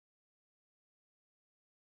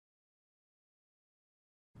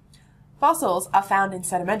Fossils are found in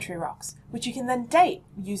sedimentary rocks, which you can then date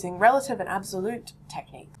using relative and absolute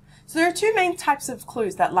techniques. So there are two main types of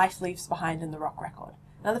clues that life leaves behind in the rock record.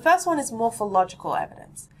 Now the first one is morphological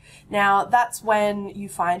evidence. Now that's when you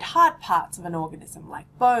find hard parts of an organism like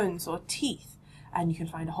bones or teeth, and you can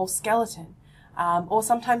find a whole skeleton. Or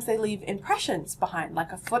sometimes they leave impressions behind,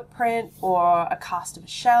 like a footprint or a cast of a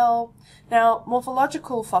shell. Now,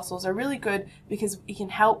 morphological fossils are really good because it can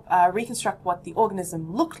help reconstruct what the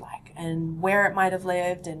organism looked like and where it might have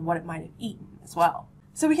lived and what it might have eaten as well.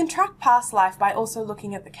 So we can track past life by also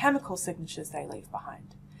looking at the chemical signatures they leave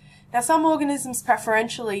behind. Now, some organisms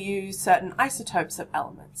preferentially use certain isotopes of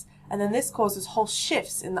elements, and then this causes whole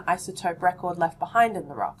shifts in the isotope record left behind in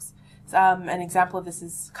the rocks. An example of this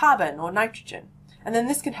is carbon or nitrogen, and then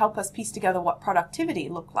this can help us piece together what productivity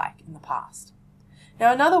looked like in the past.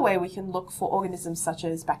 Now another way we can look for organisms such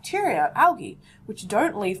as bacteria or algae, which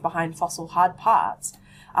don't leave behind fossil hard parts,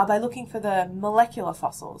 are by looking for the molecular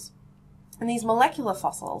fossils. And these molecular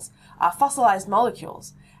fossils are fossilized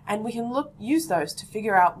molecules, and we can use those to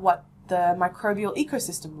figure out what the microbial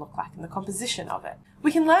ecosystem look like and the composition of it.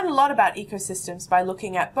 We can learn a lot about ecosystems by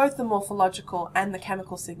looking at both the morphological and the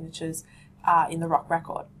chemical signatures in the rock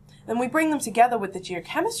record. Then we bring them together with the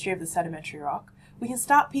geochemistry of the sedimentary rock. We can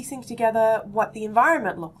start piecing together what the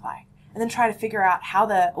environment looked like and then try to figure out how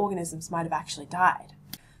the organisms might have actually died.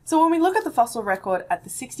 So when we look at the fossil record at the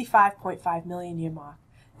 65.5 million year mark,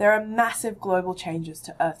 there are massive global changes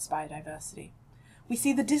to Earth's biodiversity. We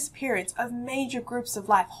see the disappearance of major groups of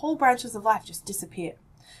life, whole branches of life just disappear,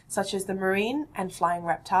 such as the marine and flying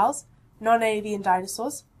reptiles, non-avian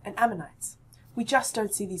dinosaurs, and ammonites. We just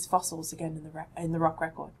don't see these fossils again in the rock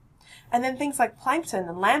record. And then things like plankton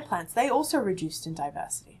and land plants, they also reduced in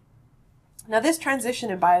diversity. Now this transition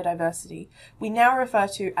in biodiversity we now refer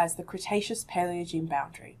to as the Cretaceous Paleogene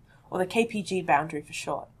boundary, or the KPG boundary for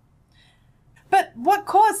short. But what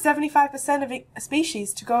caused 75% of a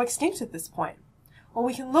species to go extinct at this point? Well,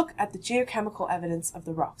 we can look at the geochemical evidence of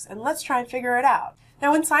the rocks, and let's try and figure it out.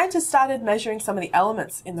 Now, when scientists started measuring some of the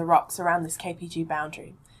elements in the rocks around this KPG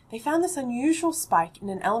boundary, they found this unusual spike in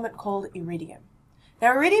an element called iridium.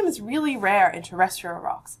 Now, iridium is really rare in terrestrial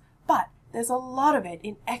rocks, but there's a lot of it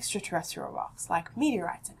in extraterrestrial rocks, like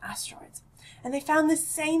meteorites and asteroids. And they found this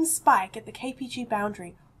same spike at the KPG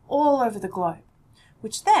boundary all over the globe,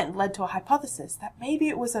 which then led to a hypothesis that maybe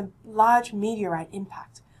it was a large meteorite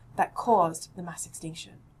impact that caused the mass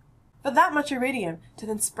extinction. For that much iridium to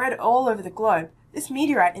then spread all over the globe, this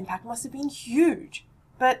meteorite impact must have been huge.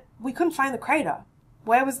 But we couldn't find the crater.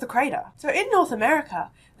 Where was the crater? So in North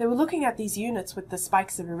America, they were looking at these units with the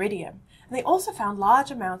spikes of iridium, and they also found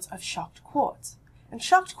large amounts of shocked quartz. And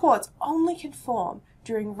shocked quartz only can form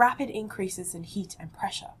during rapid increases in heat and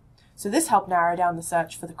pressure. So this helped narrow down the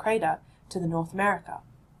search for the crater to the North America.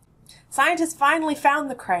 Scientists finally found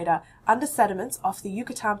the crater under sediments off the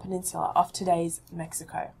Yucatan Peninsula of today's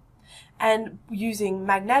Mexico. And using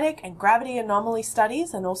magnetic and gravity anomaly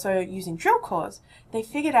studies and also using drill cores, they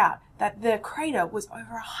figured out that the crater was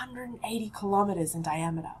over 180 kilometers in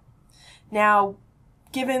diameter. Now,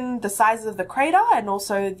 given the size of the crater and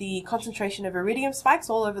also the concentration of iridium spikes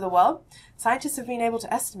all over the world, scientists have been able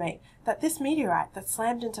to estimate that this meteorite that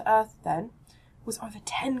slammed into Earth then was over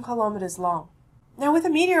 10 kilometers long. Now, with a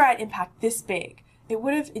meteorite impact this big, it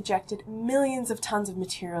would have ejected millions of tons of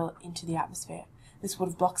material into the atmosphere. This would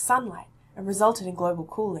have blocked sunlight and resulted in global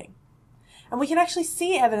cooling. And we can actually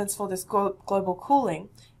see evidence for this global cooling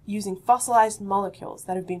using fossilized molecules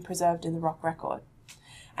that have been preserved in the rock record.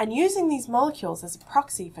 And using these molecules as a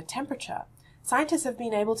proxy for temperature, scientists have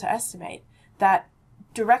been able to estimate that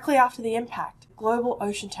directly after the impact, global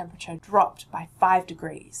ocean temperature dropped by 5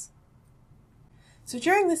 degrees. So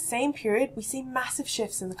during this same period, we see massive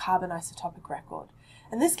shifts in the carbon isotopic record,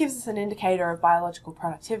 and this gives us an indicator of biological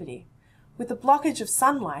productivity. With the blockage of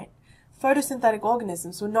sunlight, photosynthetic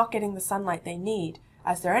organisms were not getting the sunlight they need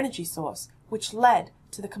as their energy source, which led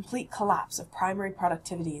to the complete collapse of primary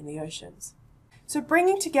productivity in the oceans. So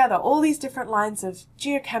bringing together all these different lines of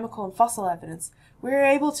geochemical and fossil evidence, we were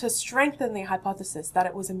able to strengthen the hypothesis that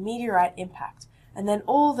it was a meteorite impact, and then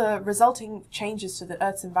all the resulting changes to the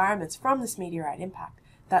Earth's environments from this meteorite impact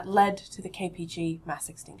that led to the KPG mass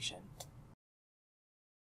extinction.